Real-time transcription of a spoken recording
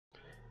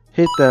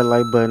Hit that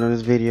like button on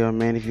this video,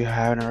 man, if you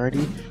haven't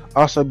already.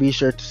 Also, be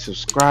sure to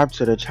subscribe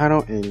to the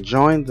channel and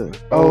join the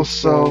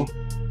Also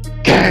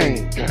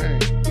Gang.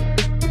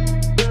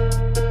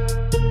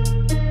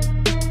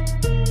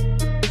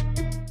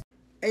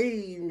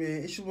 Hey,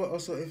 man, it's your boy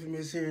Also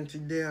Infamous here, and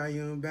today I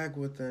am back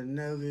with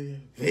another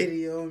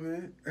video,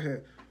 man.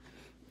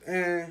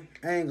 And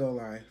I ain't gonna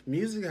lie,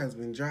 music has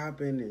been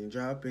dropping and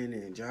dropping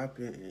and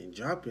dropping and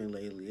dropping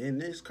lately,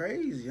 and it's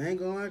crazy. I ain't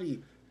gonna lie to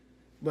you.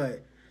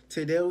 But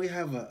today we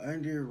have an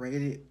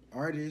underrated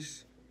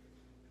artist.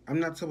 I'm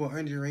not talking about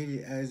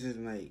underrated as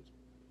in like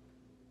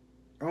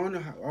I don't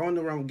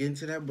know where I'm getting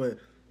to that, but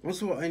I'm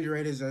talking about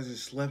underrated as in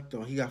slept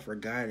on. He got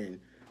forgotten.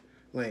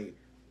 Like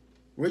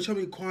Rich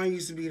Homie Quan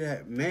used to be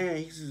that man.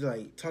 He used to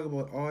like talk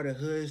about all the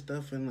hood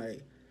stuff and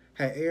like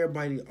had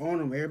everybody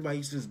on him. Everybody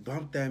used to just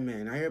bump that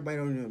man. Now everybody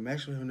don't even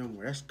mess with him no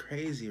more. That's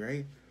crazy,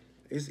 right?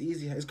 It's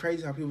easy. It's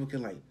crazy how people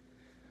can like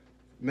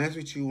mess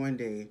with you one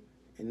day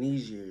in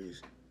these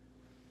years,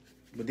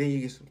 but then you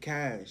get some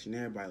cash and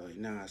everybody like,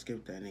 nah,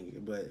 skip that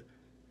nigga. But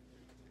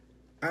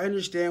I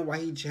understand why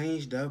he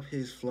changed up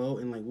his flow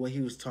and like what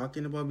he was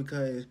talking about,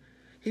 because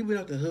he been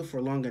out the hood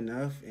for long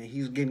enough and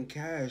he's getting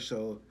cash.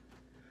 So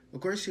of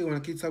course he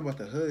want to keep talking about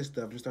the hood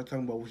stuff and start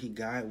talking about what he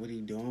got, what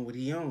he doing, what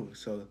he owns.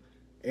 So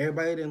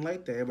everybody didn't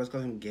like that. Everybody's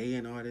calling him gay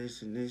and all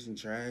this and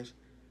trash.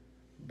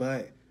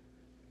 But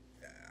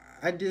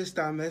I did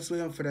stop messing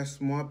with him for that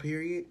small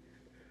period.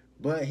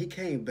 But he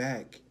came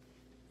back,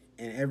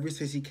 and ever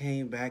since he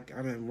came back,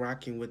 I've been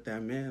rocking with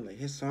that man. Like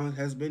his song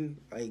has been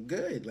like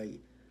good.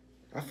 Like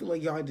I feel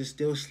like y'all just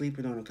still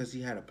sleeping on him because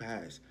he had a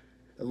past,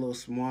 a little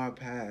small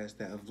past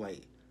that of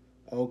like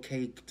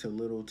okay to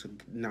little to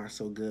not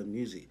so good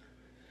music.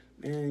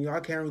 Man, y'all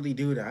can't really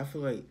do that. I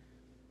feel like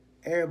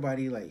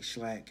everybody like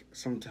slack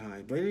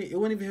sometimes, but it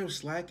wasn't even him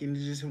slacking.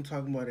 It's just him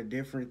talking about a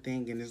different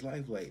thing in his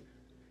life. Like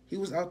he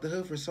was out the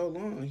hood for so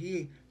long.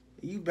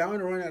 You bound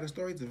to run out of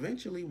stories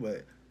eventually.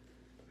 But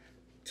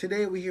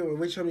today we here with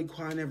Rich Homie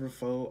Quan Never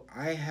Fold.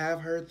 I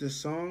have heard the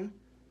song,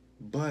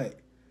 but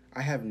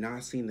I have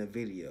not seen the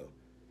video.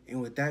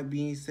 And with that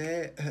being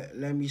said,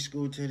 let me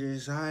scoot to the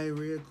side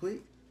real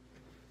quick,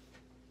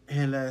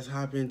 and let's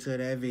hop into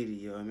that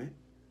video, man.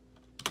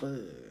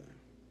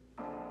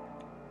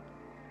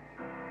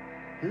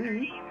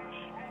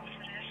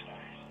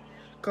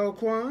 Cole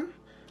Quan.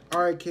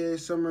 Alright,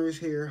 kids, summer is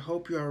here.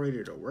 Hope you are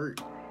ready to work.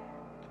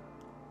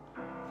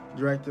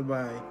 Directed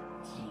by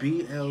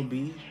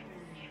BLB.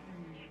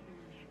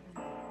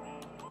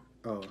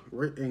 Oh,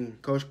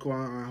 and Coach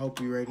Quan, I hope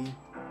you ready.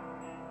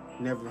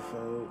 Never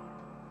fold.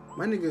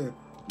 My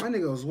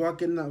nigga was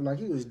walking up like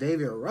he was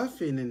David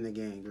Ruffin in the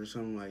gang or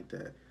something like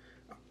that.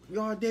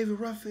 Y'all David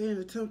Ruffin in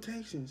the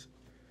Temptations.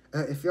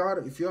 If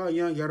y'all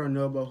young, y'all don't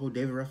know about who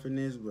David Ruffin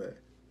is, but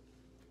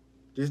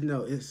just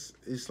know it's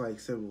like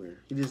similar.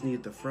 You just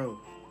need the fro.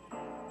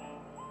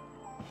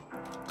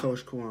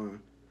 Coach Quan.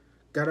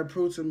 Gotta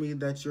prove to me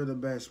that you're the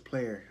best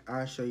player.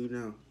 I'll show you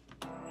now.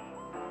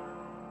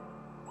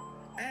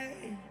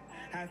 Hey,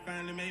 I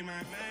finally made my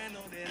mind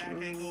know that I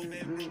can't go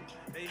back.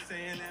 They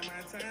saying that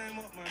my time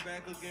up my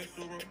back against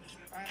the rope.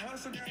 I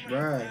hustle got my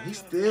Bruh, he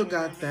still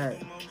got that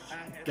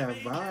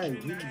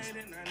vibe.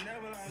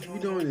 He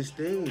doing his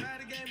thing.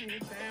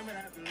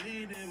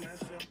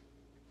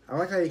 I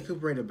like how he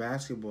incorporated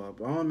basketball,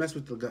 but I don't mess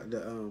with the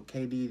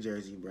KD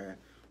jersey, bruh.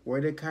 Where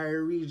the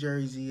Kyrie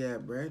jersey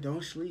at, bruh?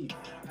 Don't sleep.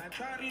 I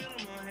try to use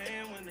my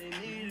hand when they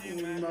need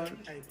it, man.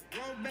 Hey,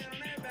 roll back on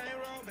that bay,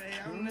 roll back.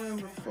 I'll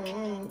never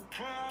fall.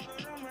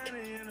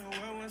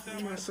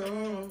 My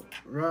soul.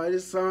 Right,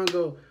 this song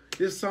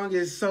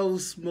is so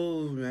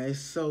smooth, man. It's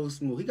so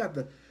smooth. He got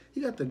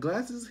the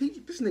glasses.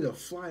 This nigga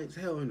fly as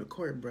hell in the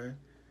court, bruh.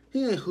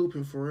 He ain't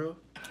hooping for real.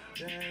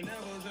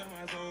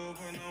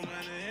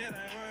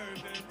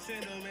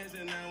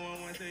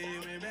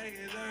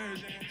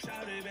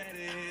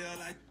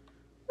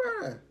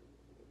 Bruh,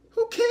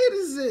 who kid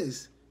is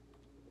this?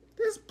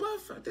 This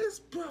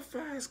buff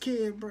ass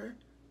kid, bruh.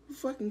 Who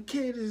fucking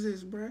kid is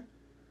this, bruh?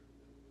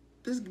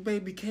 This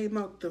baby came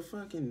out the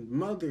fucking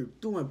mother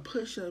doing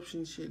push-ups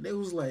and shit. They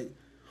was like,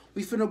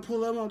 we finna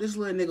pull him out. This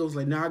little nigga was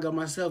like, nah, I got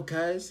myself,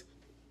 cuz.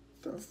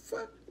 The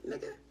fuck,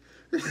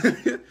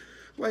 nigga?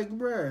 Like,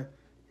 bruh,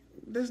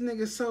 this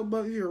nigga so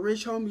buff. You're a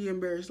Rich Homie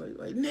embarrassed.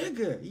 Like,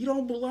 nigga, you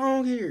don't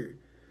belong here.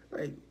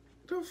 Like,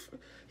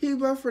 he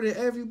buffer than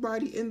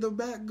everybody in the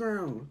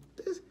background.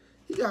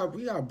 He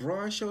got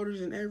broad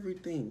shoulders and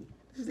everything.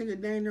 This nigga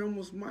dang near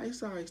almost my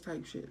size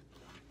type shit.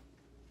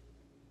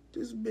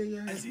 This big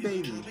ass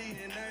baby.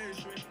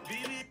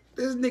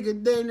 This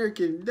nigga dang near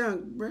can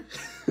dunk, bruh.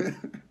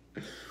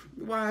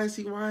 Why is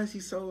he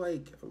so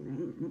like?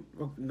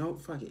 No,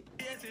 fuck it.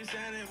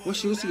 What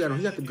shoes he got on?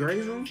 He got the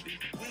grays on.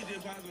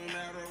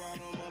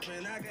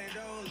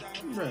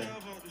 Bruh.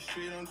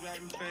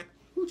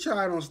 Who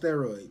child on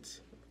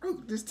steroids?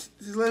 Oh, just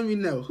let me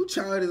know. Who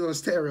child is on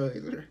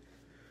steroids?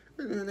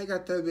 Man, they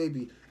got that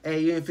baby. Hey,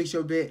 you ain't fix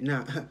your bed?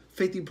 Nah,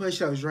 50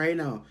 push-ups right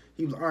now.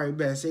 He was, all right,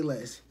 bet, say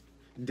less.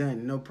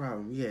 Done, no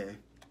problem. Yeah,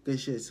 good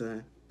shit,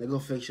 son. Now go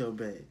fix your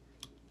bed.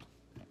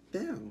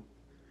 Damn.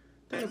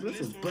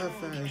 That's a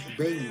buff ass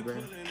baby, bro.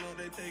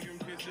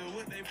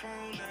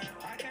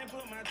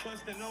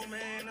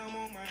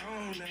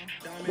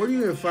 Where do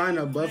you even find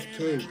a buff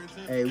kid?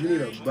 Hey, we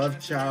need a buff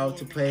child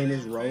to play in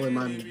this role in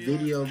my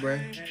video, bro.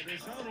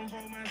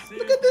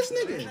 Look at this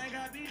nigga.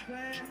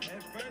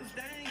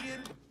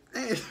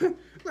 Hey,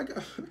 like,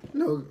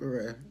 no,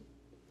 bro.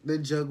 The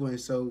joke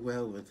went so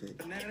well with it.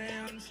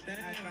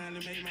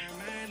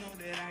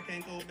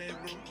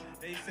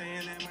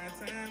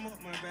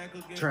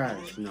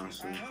 Trash, no,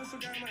 shit.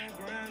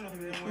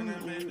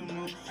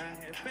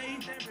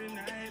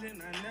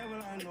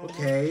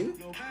 Okay.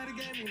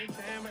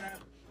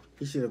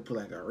 He should have put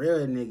like a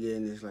real nigga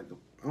in this. Like,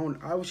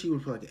 I wish he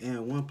would put like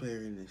an N1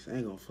 player in this. I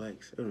ain't gonna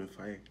flex. It would have been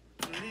fire.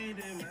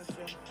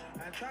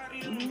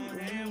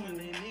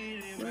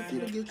 Right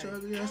there to get your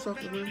ugly ass off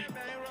the rim.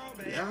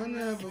 I'll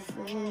never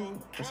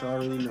fall. That's all I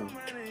really know.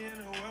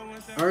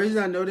 The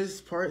reason I know this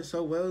part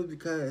so well is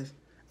because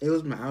it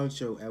was my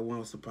outro at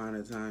Once Upon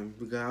a Time.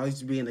 Because I used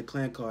to be in a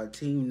clan called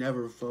Team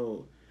Never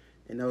Fold.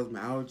 And that was my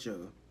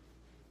outro.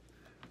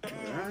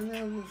 I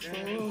never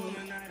fall.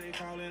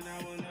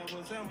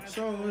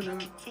 So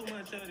too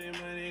much of the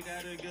money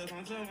gotta get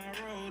onto my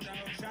road.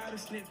 Try to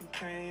sniff the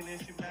pain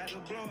and she about to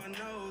blow her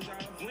nose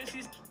off. When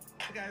she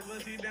got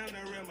what she down to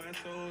rip my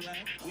soul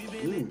like we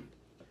been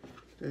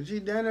she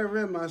down to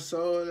rip my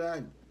soul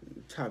like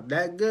top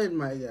that good,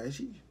 my guy.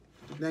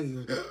 Thank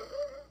you.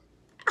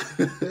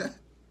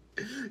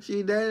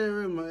 She down to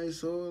rip my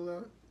soul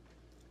out.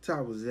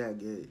 Top was that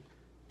good.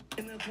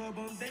 In the club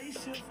on day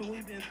shift, and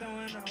we been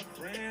throwing off.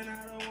 Ran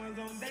out of ones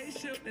on day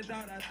shift, they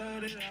thought I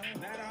throwed it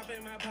off. That off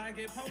in my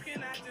pocket,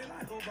 poking at you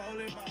like a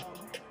bowling ball.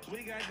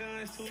 We got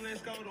guns too, let's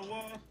go to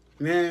war.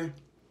 Man,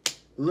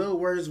 little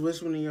words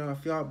whispering in y'all.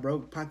 If y'all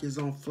broke, pockets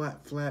on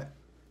flat.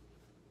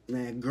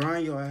 Man,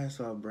 grind your ass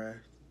up, bruh.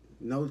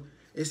 No,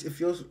 it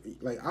feels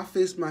like I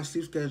fixed my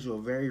sleep schedule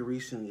very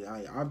recently.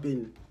 I've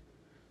been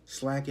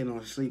slacking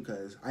on sleep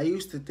because I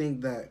used to think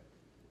that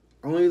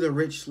only the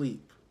rich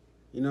sleep.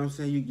 You know what I'm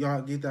saying?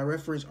 Y'all get that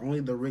reference?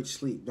 Only the rich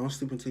sleep. Don't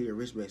sleep until you're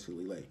rich,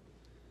 basically. Like,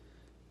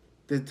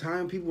 the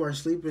time people are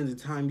sleeping is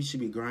the time you should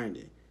be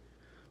grinding.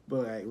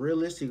 But, like,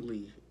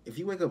 realistically, if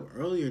you wake up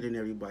earlier than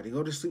everybody,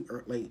 go to sleep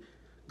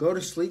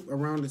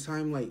around the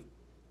time, like,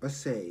 let's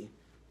say,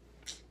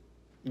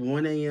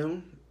 1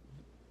 a.m.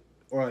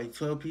 or, like,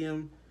 12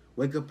 p.m.,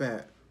 wake up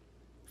at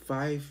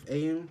 5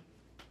 a.m.,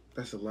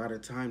 that's a lot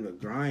of time to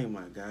grind,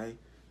 my guy.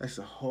 That's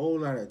a whole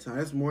lot of time.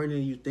 That's more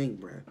than you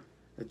think, bruh.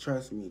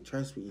 Trust me.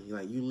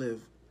 Like, you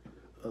live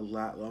a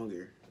lot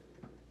longer.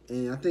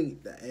 And I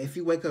think that if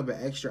you wake up an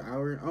extra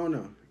hour, I don't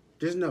know.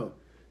 Just know,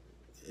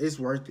 it's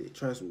worth it.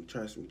 Trust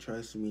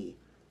me.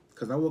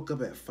 Because I woke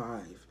up at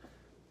 5.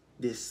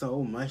 Did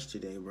so much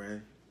today,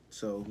 bruh.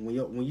 So when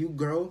you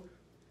grow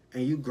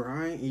and you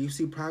grind and you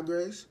see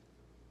progress,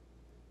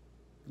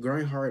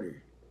 grind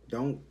harder.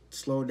 Don't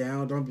slow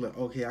down. Don't be like,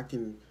 okay, I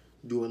can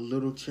do a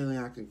little chilling.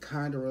 I can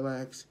kind of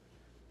relax.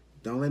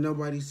 Don't let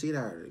nobody see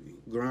that out of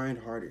you. Grind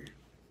harder.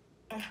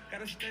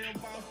 Gotta stay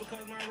up off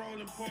because my role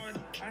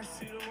important. I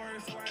see the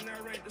words, so I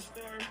narrate the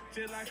story.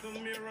 Feel like a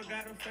mirror,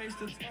 gotta face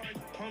the target.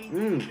 I'm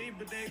doing me,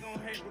 but they gon'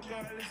 hate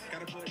regardless.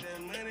 Gotta put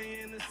that money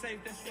in the safe,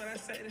 that's what I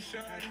say to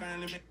Shorty.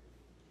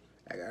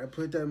 I gotta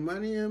put that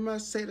money in my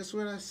safe, that's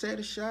what I say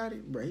to Shorty.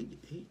 Bro,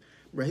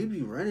 he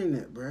be running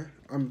that, bro.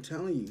 I'm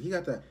telling you, he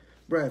got that.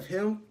 Bro, if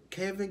him,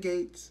 Kevin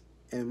Gates,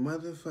 and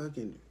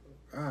motherfucking,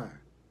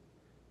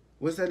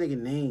 what's that nigga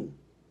name?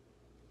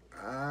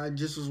 I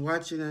just was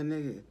watching that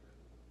nigga.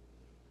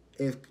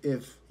 If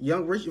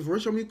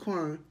Rich Homie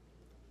Quan,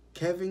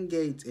 Kevin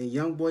Gates, and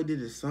Young Boy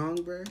did a song,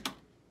 bruh,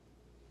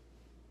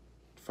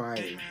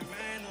 fire.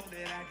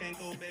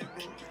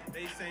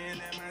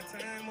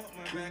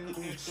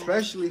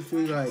 Especially if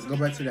we like go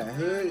back to that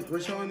hood,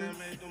 Rich Homie.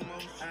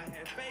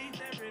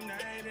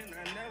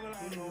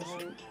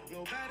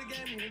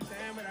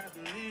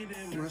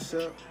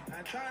 Myself.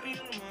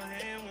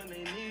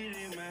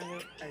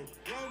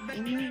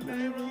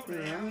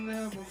 I'll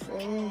never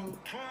fall.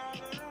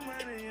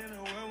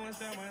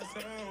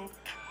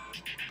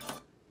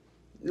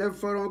 Never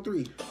fold on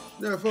 3.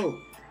 Never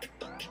fold.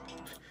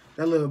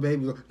 That little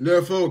baby go,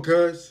 never fold,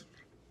 cuz.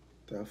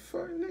 The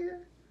fuck, nigga?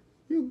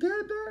 You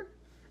good, dog?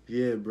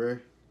 Yeah, bruh.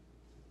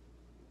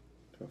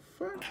 The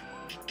fuck?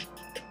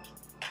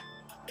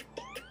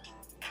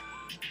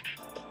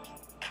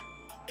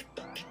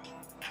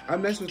 I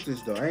mess with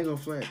this, though. I ain't gonna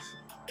flex.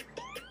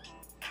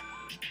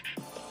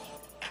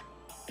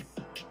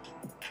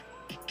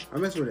 I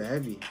mess with it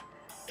heavy.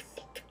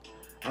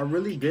 I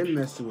really been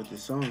messing with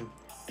this song.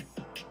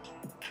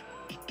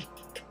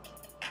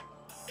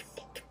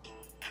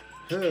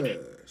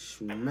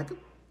 Smack him.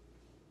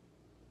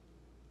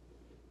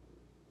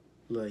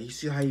 Look, you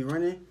see how you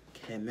running?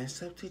 Can't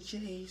mess up the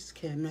J's.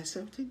 Can't mess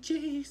up the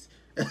J's.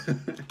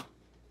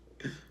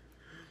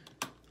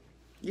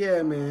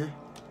 Yeah, man.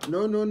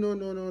 No,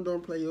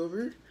 don't play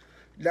over.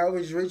 That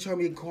was Rich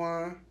Homie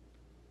Quan.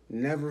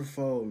 Never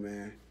fold,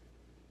 man.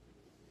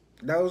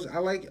 I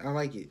like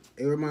it.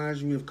 It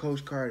reminds me of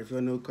Coach Carter.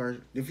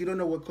 If you don't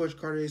know what Coach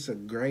Carter is, it's a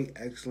great,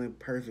 excellent,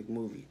 perfect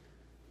movie.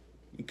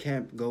 You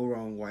can't go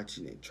wrong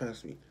watching it.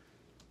 Trust me.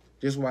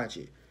 Just watch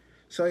it.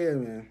 So yeah,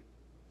 man.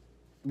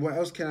 What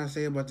else can I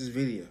say about this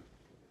video?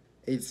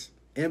 It's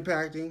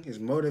impacting. It's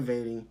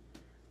motivating.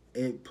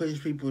 It pushes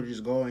people to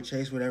just go and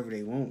chase whatever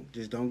they want.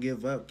 Just don't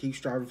give up. Keep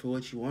striving for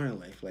what you want in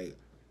life. Like,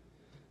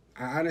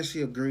 I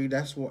honestly agree.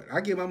 That's what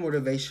I get my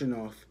motivation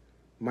off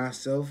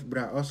myself, but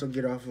I also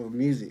get off of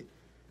music.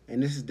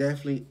 And this is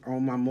definitely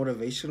on my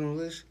motivational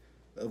list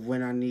of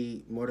when I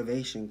need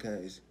motivation,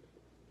 because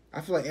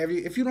I feel like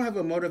if you don't have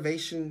a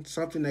motivation,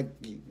 something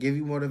that give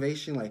you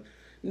motivation, like,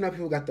 you know,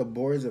 people got the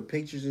boards of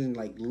pictures and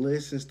like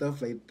lists and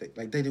stuff,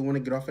 like they want to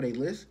get off of their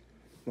list.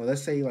 Well,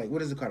 let's say, like,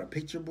 what is it called, a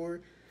picture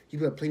board? You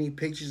put plenty of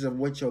pictures of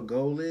what your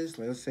goal is.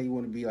 Like, let's say you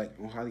want to be like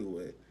on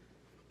Hollywood,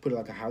 put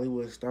like a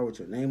Hollywood star with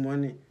your name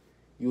on it.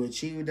 You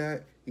achieve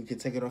that, you can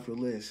take it off your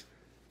list.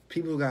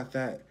 People got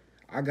that.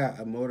 I got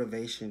a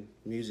motivation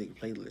music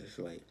playlist.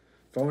 Like,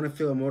 if I want to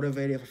feel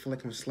motivated, if I feel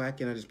like I'm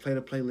slacking, I just play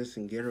the playlist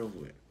and get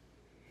over it.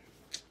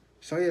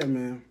 So yeah,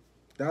 man,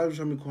 that was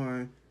Rich Homie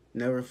Quan.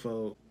 Never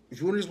fold. If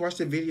you want to just watch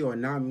the video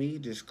and not me,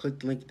 just click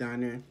the link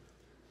down there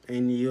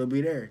and you'll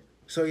be there.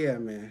 So yeah,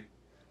 man,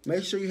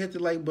 make sure you hit the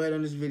like button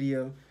on this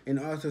video and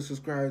also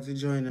subscribe to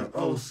join the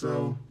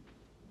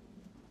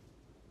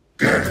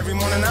Every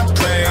morning I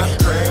pray.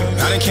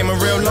 I done came a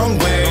real long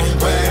way.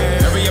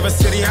 Every other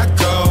city I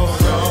go,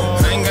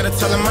 I ain't gotta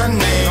tell them my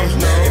name.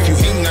 If you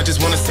hating, I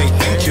just wanna say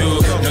thank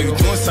you. Know you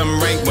doing something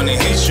right when they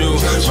hate you.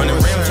 Running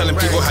around telling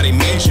people how they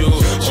made you.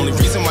 Only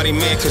reason why they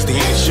mad, cause they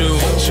ain't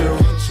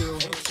you.